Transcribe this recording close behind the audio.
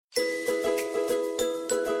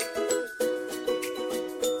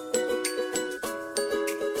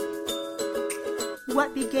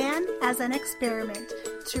What began as an experiment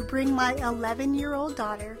to bring my 11-year-old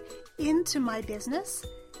daughter into my business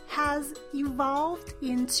has evolved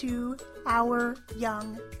into Our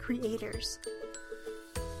Young Creators,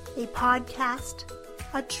 a podcast,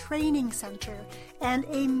 a training center, and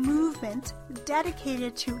a movement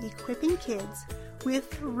dedicated to equipping kids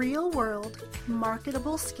with real-world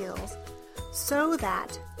marketable skills so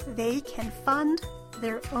that they can fund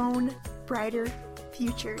their own brighter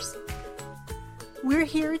futures. We're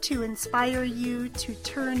here to inspire you to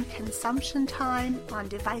turn consumption time on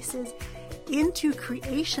devices into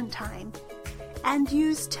creation time and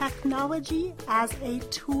use technology as a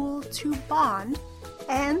tool to bond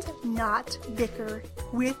and not bicker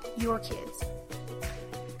with your kids.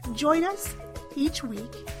 Join us each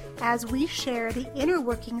week as we share the inner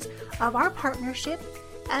workings of our partnership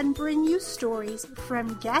and bring you stories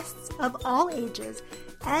from guests of all ages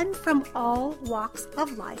and from all walks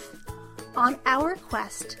of life on our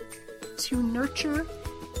quest to nurture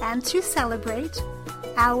and to celebrate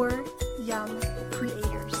our young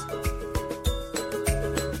creators.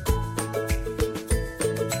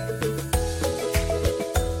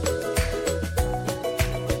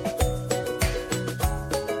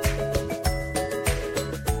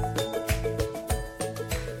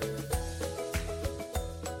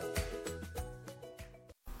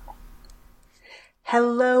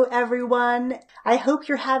 Hello everyone. I hope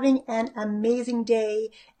you're having an amazing day,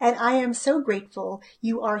 and I am so grateful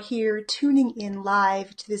you are here tuning in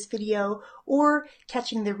live to this video or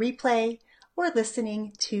catching the replay or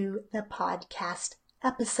listening to the podcast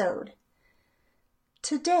episode.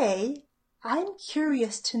 Today, I'm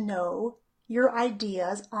curious to know your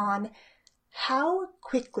ideas on how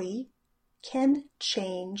quickly can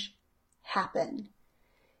change happen.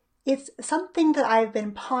 It's something that I've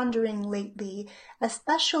been pondering lately,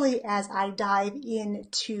 especially as I dive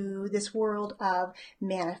into this world of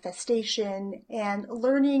manifestation and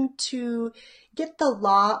learning to get the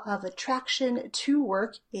law of attraction to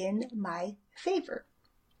work in my favor.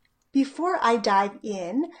 Before I dive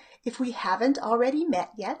in, if we haven't already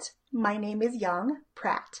met yet, my name is Young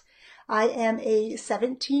Pratt. I am a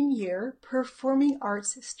 17-year performing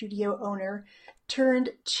arts studio owner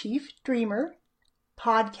turned chief dreamer,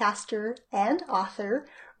 podcaster, and author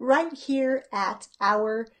right here at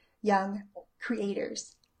Our Young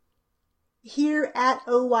Creators. Here at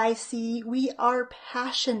OYC, we are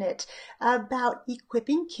passionate about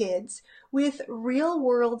equipping kids with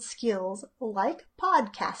real-world skills like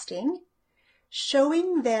podcasting,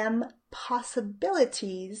 showing them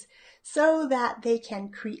possibilities so that they can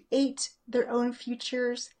create their own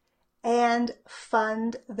futures and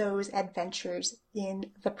fund those adventures in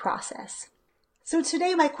the process. So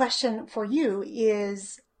today my question for you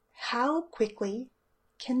is, how quickly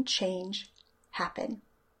can change happen?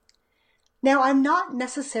 Now, I'm not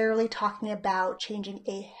necessarily talking about changing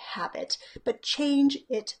a habit, but change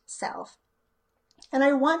itself. And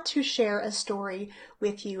I want to share a story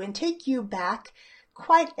with you and take you back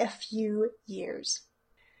quite a few years.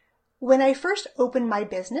 When I first opened my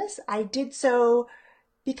business, I did so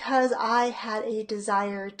because I had a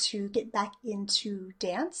desire to get back into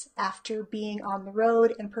dance after being on the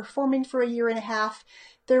road and performing for a year and a half.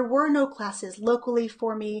 There were no classes locally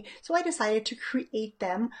for me, so I decided to create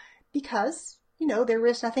them because, there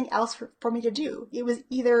was nothing else for me to do. It was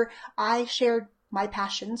either I shared my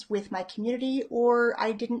passions with my community or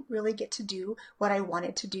I didn't really get to do what I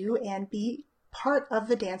wanted to do and be part of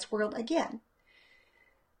the dance world again.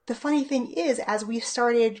 The funny thing is, as we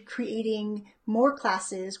started creating more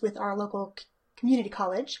classes with our local community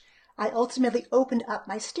college, I ultimately opened up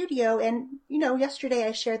my studio and, yesterday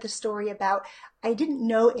I shared the story about I didn't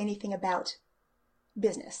know anything about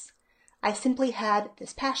business. I simply had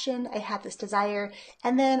this passion, I had this desire,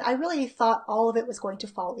 and then I really thought all of it was going to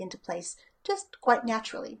fall into place just quite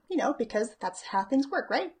naturally, because that's how things work,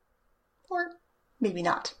 right? Or maybe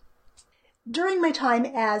not. During my time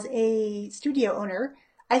as a studio owner,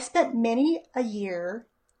 I spent many a year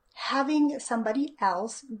having somebody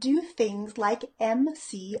else do things like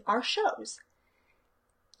MC our shows.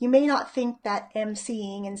 You may not think that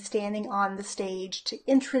MCing and standing on the stage to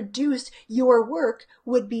introduce your work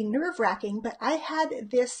would be nerve-wracking, but I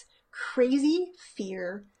had this crazy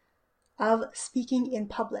fear of speaking in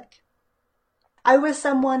public. I was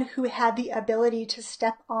someone who had the ability to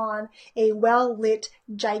step on a well-lit,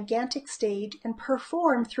 gigantic stage and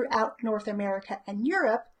perform throughout North America and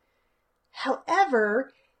Europe.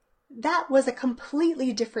 However, that was a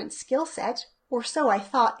completely different skill set, or so I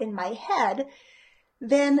thought in my head,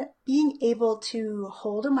 than being able to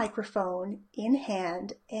hold a microphone in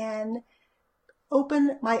hand and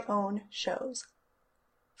open my own shows.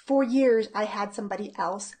 For years, I had somebody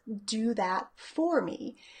else do that for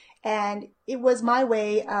me. And it was my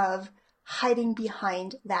way of hiding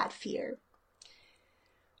behind that fear.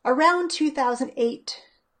 Around 2008,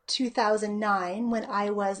 2009, when I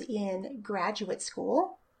was in graduate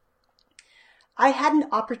school, I had an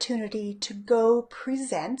opportunity to go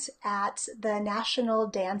present at the National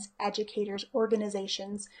Dance Educators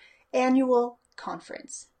Organization's annual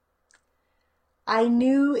conference. I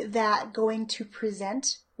knew that going to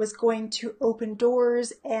present was going to open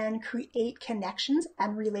doors and create connections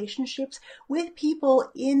and relationships with people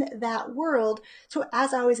in that world. So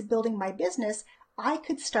as I was building my business, I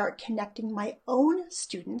could start connecting my own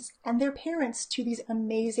students and their parents to these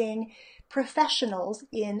amazing professionals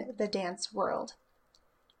in the dance world.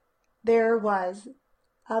 There was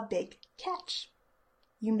a big catch.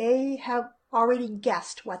 You may have already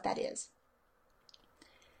guessed what that is.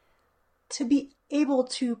 To be able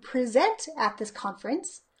to present at this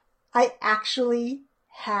conference, I actually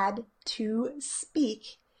had to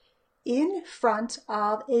speak in front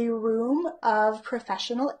of a room of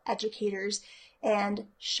professional educators and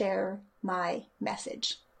share my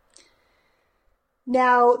message.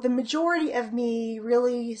 Now, the majority of me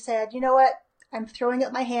really said, you know what? I'm throwing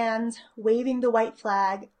up my hands, waving the white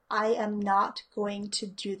flag. I am not going to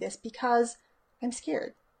do this because I'm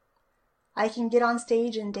scared. I can get on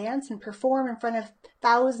stage and dance and perform in front of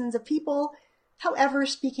thousands of people. However,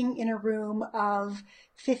 speaking in a room of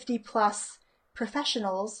 50 plus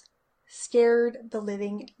professionals scared the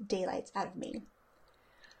living daylights out of me.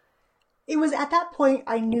 It was at that point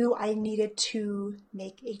I knew I needed to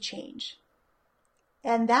make a change.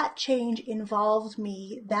 And that change involved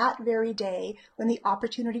me that very day, when the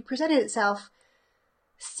opportunity presented itself,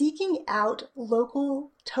 seeking out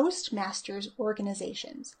local Toastmasters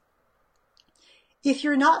organizations. If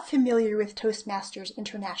you're not familiar with Toastmasters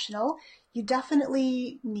International, you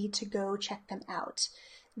definitely need to go check them out.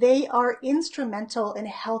 They are instrumental in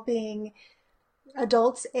helping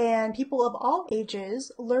adults and people of all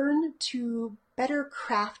ages learn to better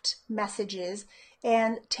craft messages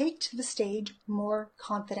and take to the stage more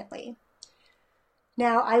confidently.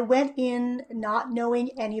 Now, I went in not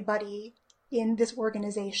knowing anybody in this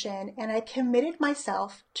organization, and I committed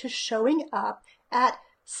myself to showing up at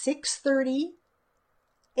 6:30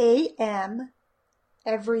 a.m.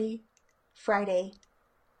 every Friday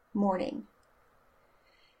morning.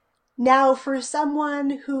 Now, for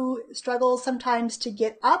someone who struggles sometimes to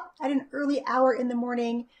get up at an early hour in the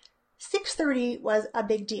morning, 6:30 was a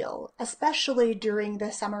big deal, especially during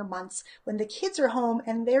the summer months when the kids are home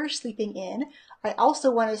and they're sleeping in. I also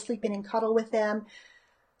want to sleep in and cuddle with them.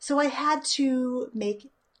 So I had to make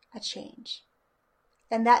a change.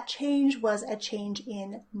 And that change was a change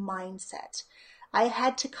in mindset. I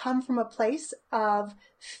had to come from a place of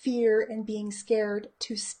fear and being scared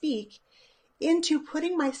to speak into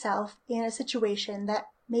putting myself in a situation that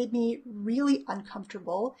made me really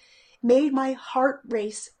uncomfortable, made my heart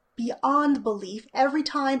race beyond belief every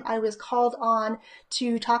time I was called on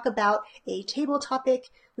to talk about a table topic,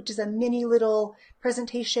 which is a mini little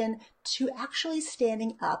presentation, to actually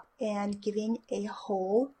standing up and giving a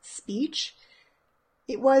whole speech.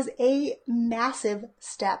 It was a massive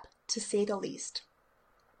step, to say the least.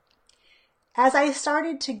 As I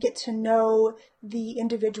started to get to know the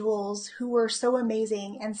individuals who were so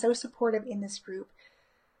amazing and so supportive in this group,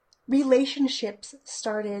 relationships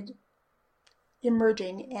started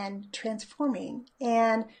emerging and transforming.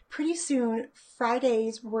 And pretty soon,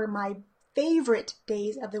 Fridays were my favorite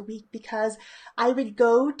days of the week because I would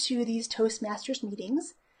go to these Toastmasters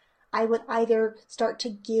meetings. I would either start to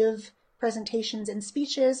give presentations and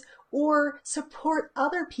speeches or support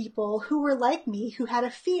other people who were like me, who had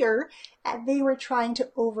a fear, and they were trying to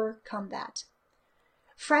overcome that.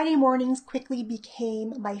 Friday mornings quickly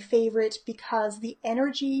became my favorite because the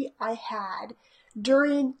energy I had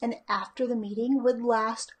during and after the meeting would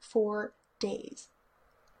last for days.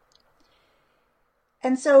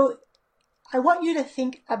 And so I want you to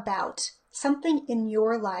think about something in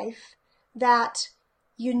your life that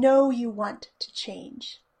you know you want to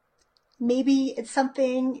change. Maybe it's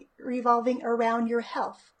something revolving around your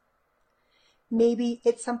health. Maybe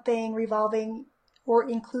it's something revolving or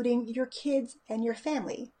including your kids and your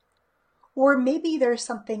family. Or maybe there's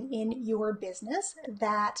something in your business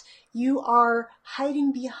that you are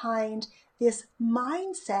hiding behind this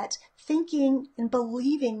mindset, thinking and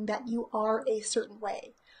believing that you are a certain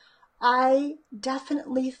way. I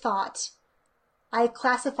definitely thought I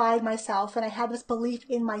classified myself and I had this belief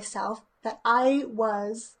in myself that I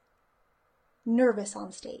was nervous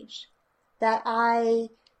on stage, that I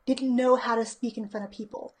didn't know how to speak in front of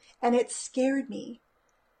people, and it scared me.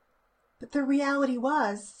 But the reality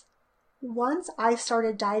was, once I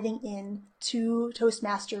started diving in to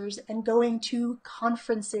Toastmasters and going to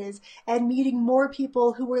conferences and meeting more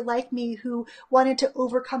people who were like me, who wanted to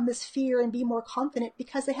overcome this fear and be more confident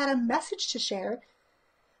because they had a message to share,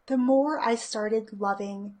 the more I started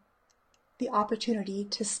loving the opportunity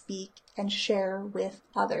to speak and share with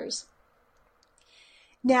others.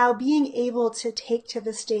 Now, being able to take to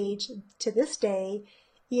the stage to this day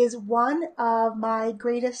is one of my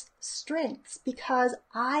greatest strengths, because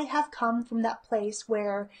I have come from that place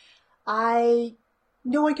where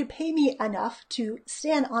no one could pay me enough to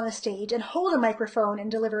stand on a stage and hold a microphone and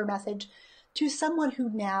deliver a message, to someone who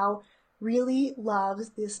now really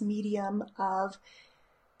loves this medium of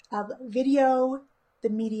video, the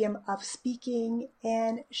medium of speaking,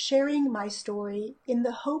 and sharing my story in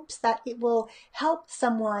the hopes that it will help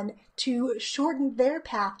someone to shorten their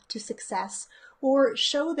path to success, or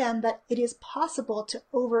show them that it is possible to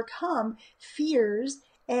overcome fears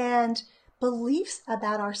and beliefs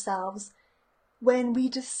about ourselves when we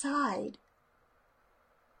decide.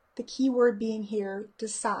 The key word being here,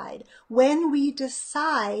 decide. When we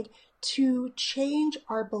decide to change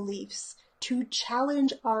our beliefs, to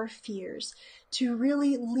challenge our fears, to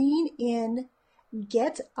really lean in,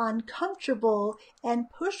 get uncomfortable, and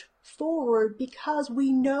push forward because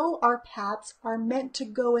we know our paths are meant to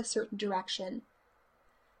go a certain direction.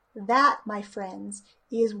 That, my friends,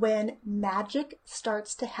 is when magic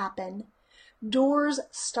starts to happen, doors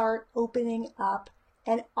start opening up,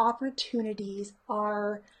 and opportunities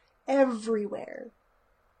are everywhere.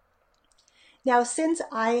 Now, since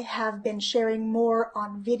I have been sharing more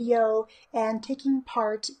on video and taking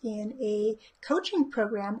part in a coaching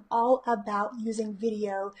program all about using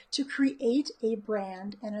video to create a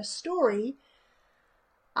brand and a story,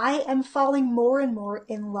 I am falling more and more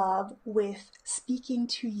in love with speaking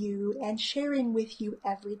to you and sharing with you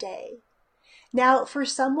every day. Now, for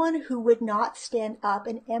someone who would not stand up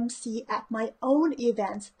and MC at my own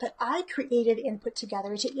events that I created and put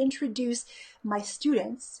together to introduce my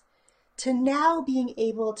students, to now being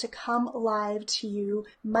able to come live to you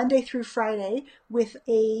Monday through Friday with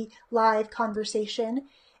a live conversation,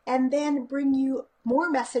 and then bring you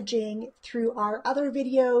more messaging through our other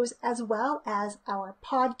videos as well as our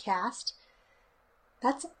podcast,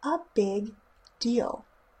 that's a big deal.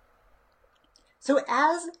 So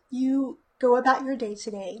as you go about your day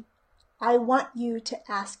today, I want you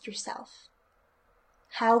to ask yourself,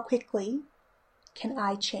 how quickly can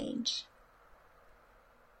I change?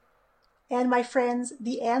 And my friends,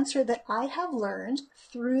 the answer that I have learned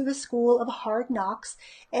through the School of Hard Knocks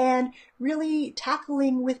and really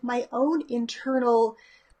tackling with my own internal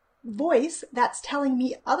voice that's telling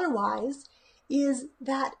me otherwise is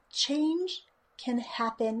that change can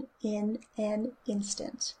happen in an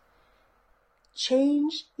instant.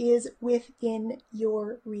 Change is within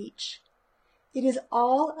your reach. It is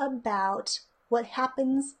all about what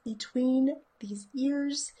happens between these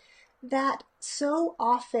ears that so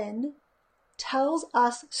often tells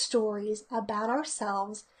us stories about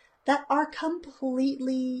ourselves that are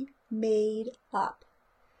completely made up.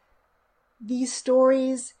 These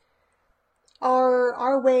stories are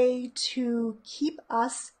our way to keep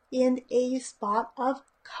us in a spot of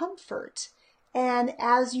comfort. And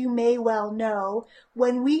as you may well know,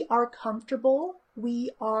 when we are comfortable,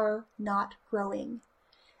 we are not growing.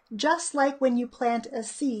 Just like when you plant a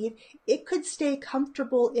seed, it could stay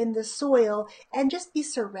comfortable in the soil and just be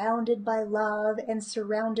surrounded by love and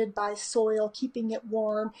surrounded by soil, keeping it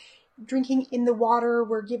warm, drinking in the water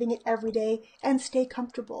we're giving it every day, and stay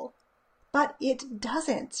comfortable. But it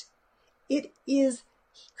doesn't. It is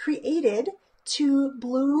created to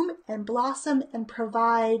bloom and blossom and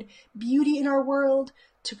provide beauty in our world,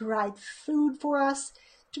 to provide food for us,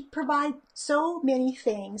 to provide so many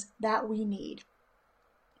things that we need.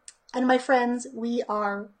 And my friends, we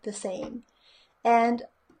are the same. And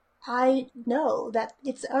I know that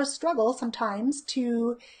it's a struggle sometimes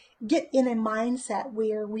to get in a mindset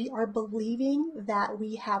where we are believing that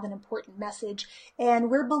we have an important message and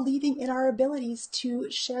we're believing in our abilities to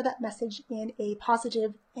share that message in a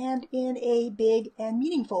positive and in a big and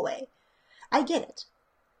meaningful way. I get it.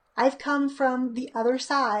 I've come from the other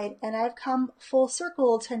side, and I've come full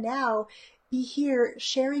circle to now be here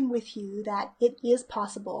sharing with you that it is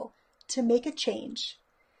possible to make a change.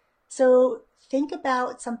 So think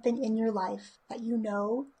about something in your life that you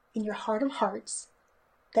know in your heart of hearts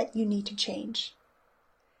that you need to change.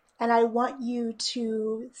 And I want you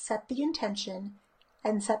to set the intention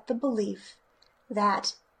and set the belief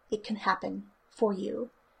that it can happen for you.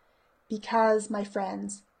 Because, my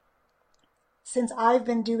friends, since I've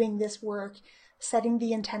been doing this work, setting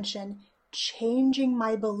the intention, changing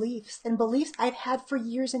my beliefs and beliefs I've had for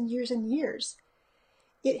years and years and years.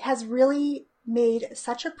 It has really made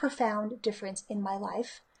such a profound difference in my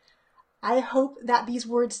life. I hope that these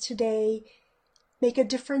words today make a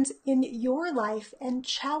difference in your life and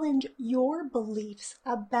challenge your beliefs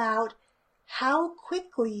about how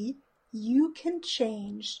quickly you can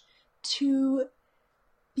change to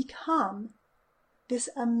become this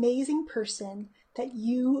amazing person that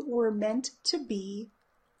you were meant to be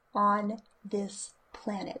on this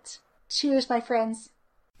planet. Cheers, my friends.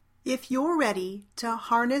 If you're ready to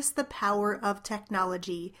harness the power of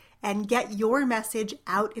technology and get your message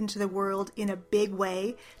out into the world in a big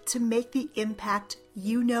way to make the impact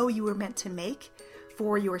you know you were meant to make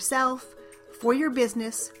for yourself, for your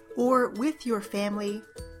business, or with your family,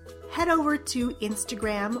 head over to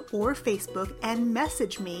Instagram or Facebook and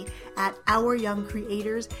message me at Our Young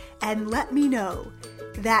Creators and let me know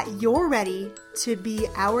that you're ready to be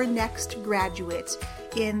our next graduate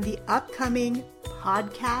in the upcoming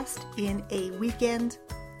Podcast in a Weekend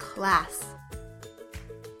class.